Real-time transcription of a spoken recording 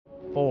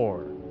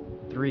4,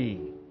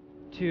 3,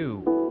 2,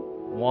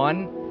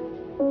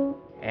 1,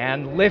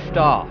 and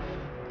liftoff.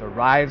 The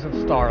rise of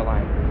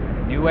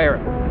Starliner, a new era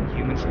in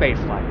human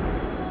spaceflight.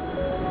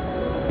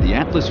 The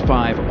Atlas V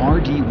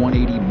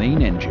RD-180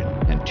 main engine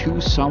and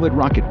 2 solid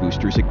rocket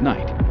boosters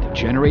ignite to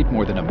generate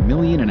more than 1.5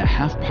 million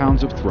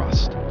pounds of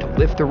thrust to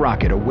lift the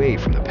rocket away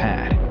from the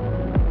pad.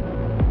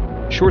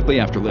 Shortly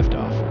after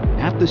liftoff,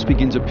 Atlas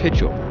begins a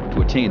pitchover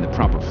to attain the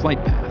proper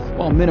flight path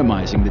while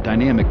minimizing the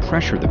dynamic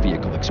pressure the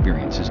vehicle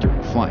experiences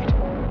during flight.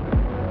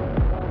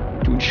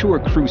 To ensure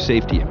crew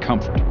safety and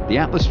comfort, the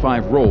Atlas V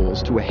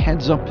rolls to a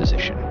heads-up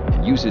position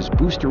and uses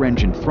booster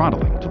engine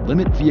throttling to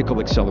limit vehicle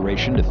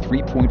acceleration to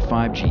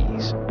 3.5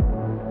 Gs.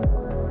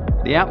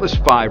 The Atlas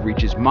V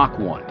reaches Mach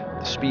 1,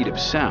 the speed of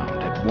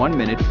sound, at 1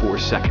 minute 4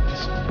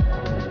 seconds.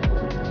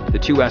 The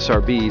 2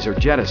 SRBs are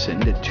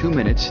jettisoned at 2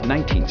 minutes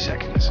 19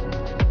 seconds.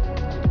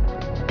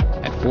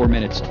 At 4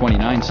 minutes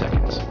 29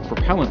 seconds,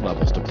 propellant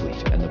levels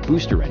deplete and the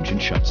booster engine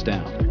shuts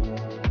down.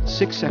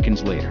 6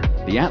 seconds later,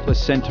 the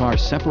Atlas Centaur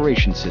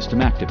separation system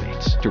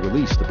activates to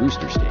release the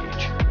booster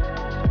stage.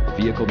 The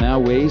vehicle now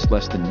weighs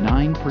less than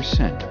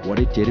 9% of what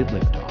it did at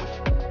liftoff.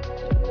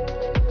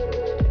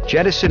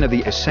 Jettison of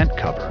the ascent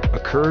cover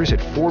occurs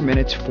at 4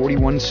 minutes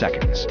 41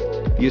 seconds.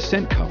 The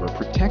ascent cover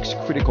protects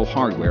critical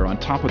hardware on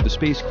top of the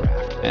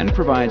spacecraft and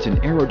provides an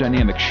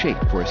aerodynamic shape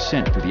for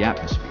ascent through the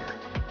atmosphere.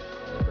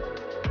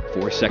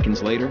 4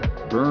 seconds later,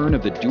 burn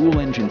of the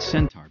dual-engine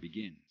Centaur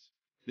begins.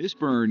 This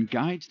burn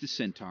guides the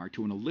Centaur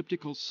to an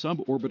elliptical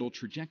sub-orbital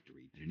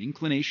trajectory at an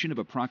inclination of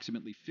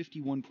approximately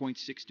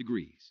 51.6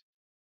 degrees.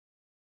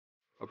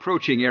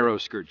 Approaching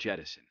aeroskirt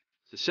jettison,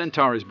 the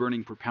Centaur is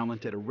burning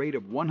propellant at a rate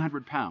of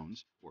 100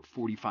 pounds, or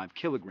 45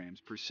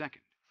 kilograms per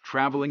second,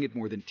 traveling at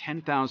more than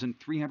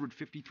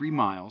 10,353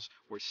 miles,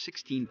 or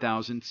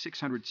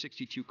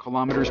 16,662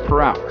 kilometers per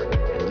hour,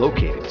 and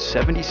located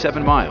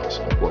 77 miles,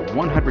 or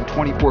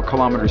 124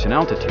 kilometers in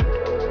altitude,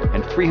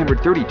 and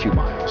 332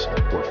 miles,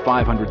 or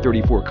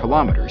 534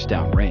 kilometers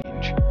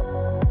downrange.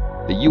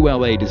 The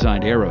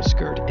ULA-designed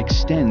aeroskirt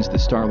extends the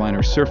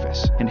Starliner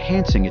surface,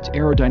 enhancing its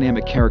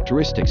aerodynamic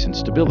characteristics and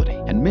stability,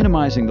 and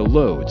minimizing the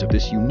loads of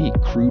this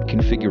unique crewed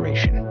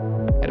configuration.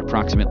 At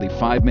approximately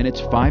 5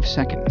 minutes 5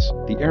 seconds,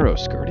 the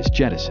aeroskirt is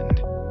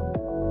jettisoned.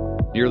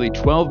 Nearly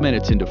 12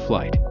 minutes into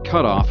flight,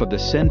 cutoff of the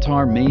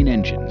Centaur main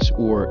engines,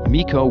 or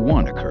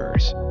MECO-1,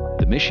 occurs.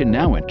 The mission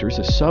now enters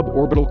a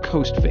sub-orbital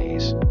coast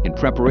phase in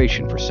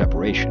preparation for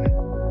separation.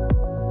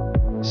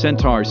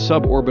 Centaur's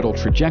sub-orbital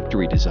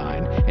trajectory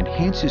design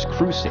enhances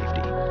crew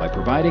safety by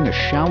providing a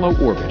shallow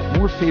orbit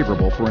more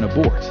favorable for an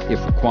abort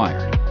if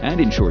required,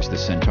 and ensures the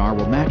Centaur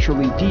will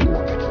naturally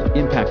deorbit,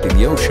 impacting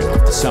the ocean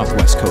off the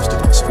southwest coast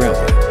of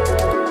Australia.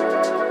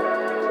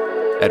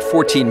 At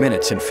 14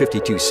 minutes and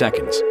 52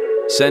 seconds,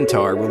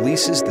 Centaur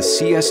releases the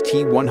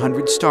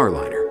CST-100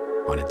 Starliner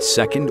on its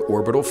second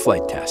orbital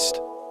flight test.